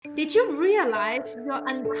Did you realize your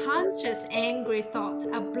unconscious angry thoughts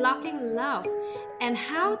are blocking love and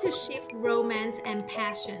how to shift romance and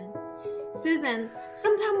passion? Susan,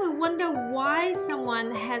 sometimes we wonder why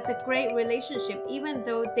someone has a great relationship even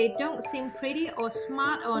though they don't seem pretty or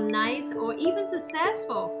smart or nice or even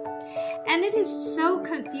successful. And it is so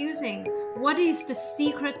confusing. What is the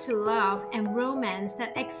secret to love and romance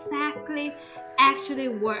that actually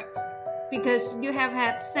works? Because you have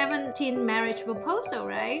had 17 marriage proposals,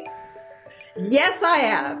 right? Yes, I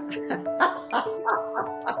have.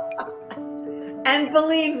 And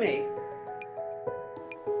believe me,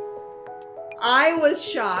 I was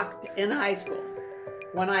shocked in high school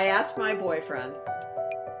when I asked my boyfriend,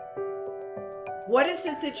 "What is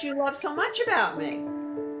it that you love so much about me?"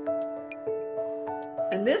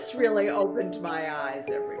 And this really opened my eyes,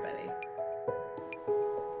 everybody.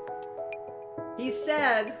 He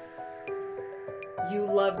said, "You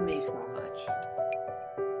love me so much."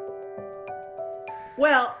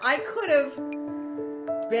 Well, I could have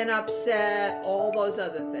been upset, all those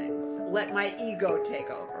other things, let my ego take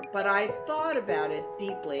over. But I thought about it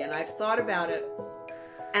deeply, and I've thought about it,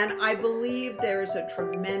 and I believe there's a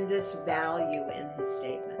tremendous value in his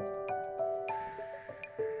statement.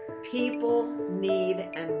 People need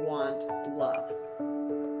and want love.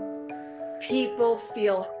 People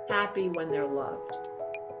feel happy when they're loved.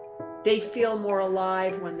 They feel more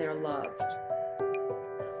alive when they're loved.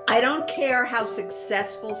 I don't care how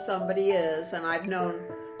successful somebody is, and I've known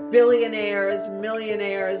billionaires,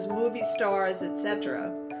 millionaires, movie stars,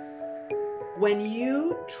 etc. When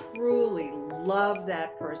you truly love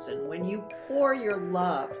that person, when you pour your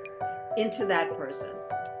love into that person,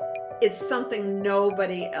 it's something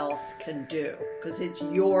nobody else can do because it's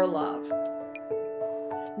your love.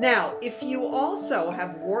 Now, if you also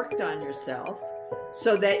have worked on yourself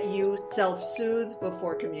so that you self-soothe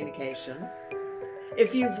before communication,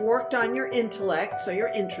 if you've worked on your intellect so you're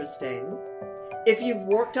interesting, if you've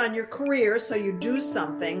worked on your career so you do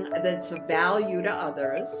something that's of value to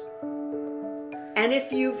others, and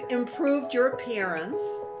if you've improved your appearance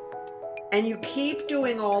and you keep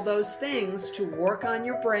doing all those things to work on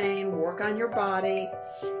your brain, work on your body,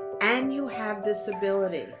 and you have this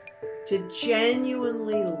ability to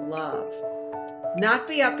genuinely love, not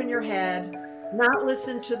be up in your head, not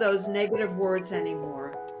listen to those negative words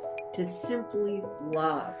anymore, to simply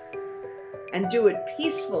love and do it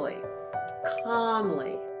peacefully,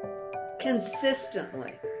 calmly,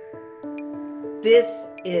 consistently. This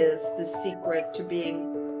is the secret to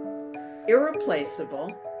being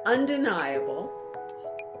irreplaceable, undeniable.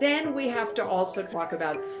 Then we have to also talk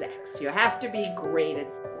about sex. You have to be great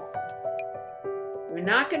at sex. We're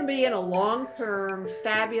not going to be in a long-term,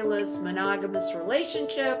 fabulous, monogamous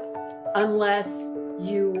relationship unless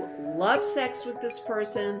you love sex with this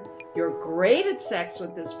person, you're great at sex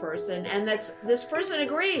with this person, and this person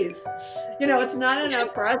agrees. It's not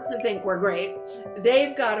enough for us to think we're great.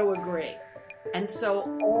 They've got to agree. And so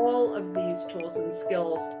all of these tools and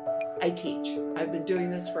skills I teach. I've been doing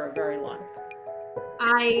this for a very long time.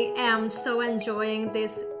 I am so enjoying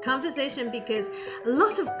this conversation because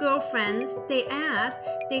lots of girlfriends, they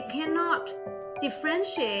cannot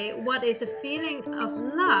differentiate what is a feeling of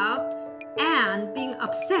love and being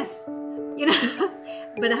obsessed,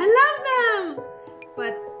 but I love them.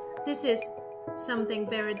 But this is something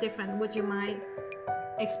very different. Would you mind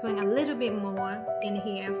explain a little bit more in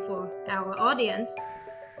here for our audience?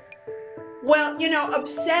 Well,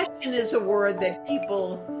 obsession is a word that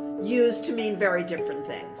people use to mean very different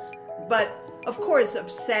things. But of course,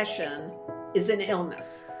 obsession is an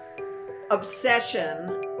illness.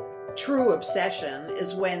 True obsession,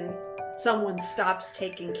 is when someone stops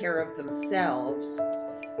taking care of themselves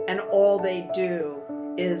and all they do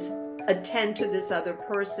is attend to this other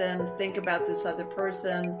person, think about this other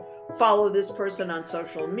person, follow this person on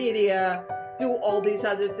social media, do all these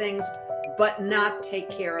other things, but not take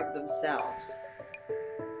care of themselves.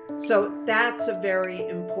 So that's a very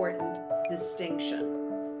important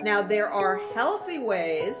distinction. Now, there are healthy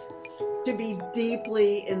ways to be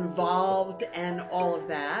deeply involved and all of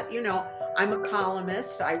that. I'm a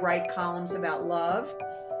columnist. I write columns about love.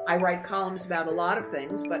 I write columns about a lot of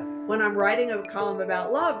things, but when I'm writing a column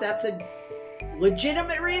about love, that's a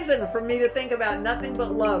legitimate reason for me to think about nothing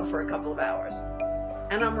but love for a couple of hours.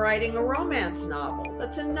 And I'm writing a romance novel.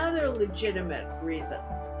 That's another legitimate reason.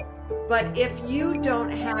 But if you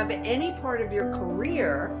don't have any part of your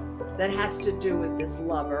career that has to do with this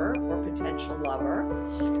lover or potential lover,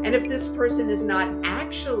 and if this person is not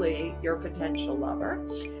actually your potential lover,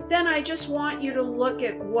 then I just want you to look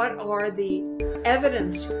at what are the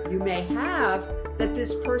evidence you may have that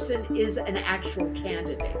this person is an actual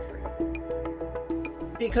candidate for you.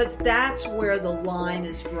 because that's where the line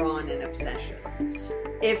is drawn in obsession.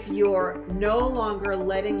 If you're no longer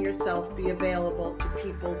letting yourself be available to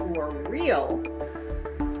people who are real,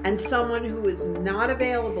 and someone who is not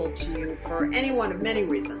available to you for any one of many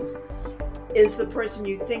reasons is the person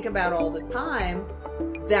you think about all the time,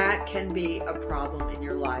 that can be a problem in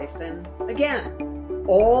your life. And again,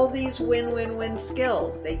 all these win-win-win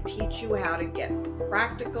skills, they teach you how to get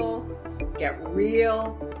practical, get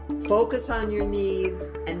real, focus on your needs,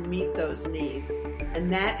 and meet those needs.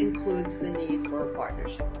 And that includes the need for a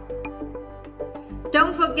partnership.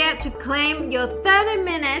 Don't forget to claim your 30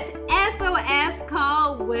 minutes SOS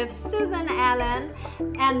call with Susan Allan.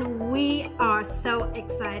 And we are so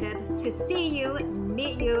excited to see you,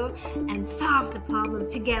 meet you, and solve the problem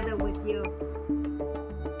together with you.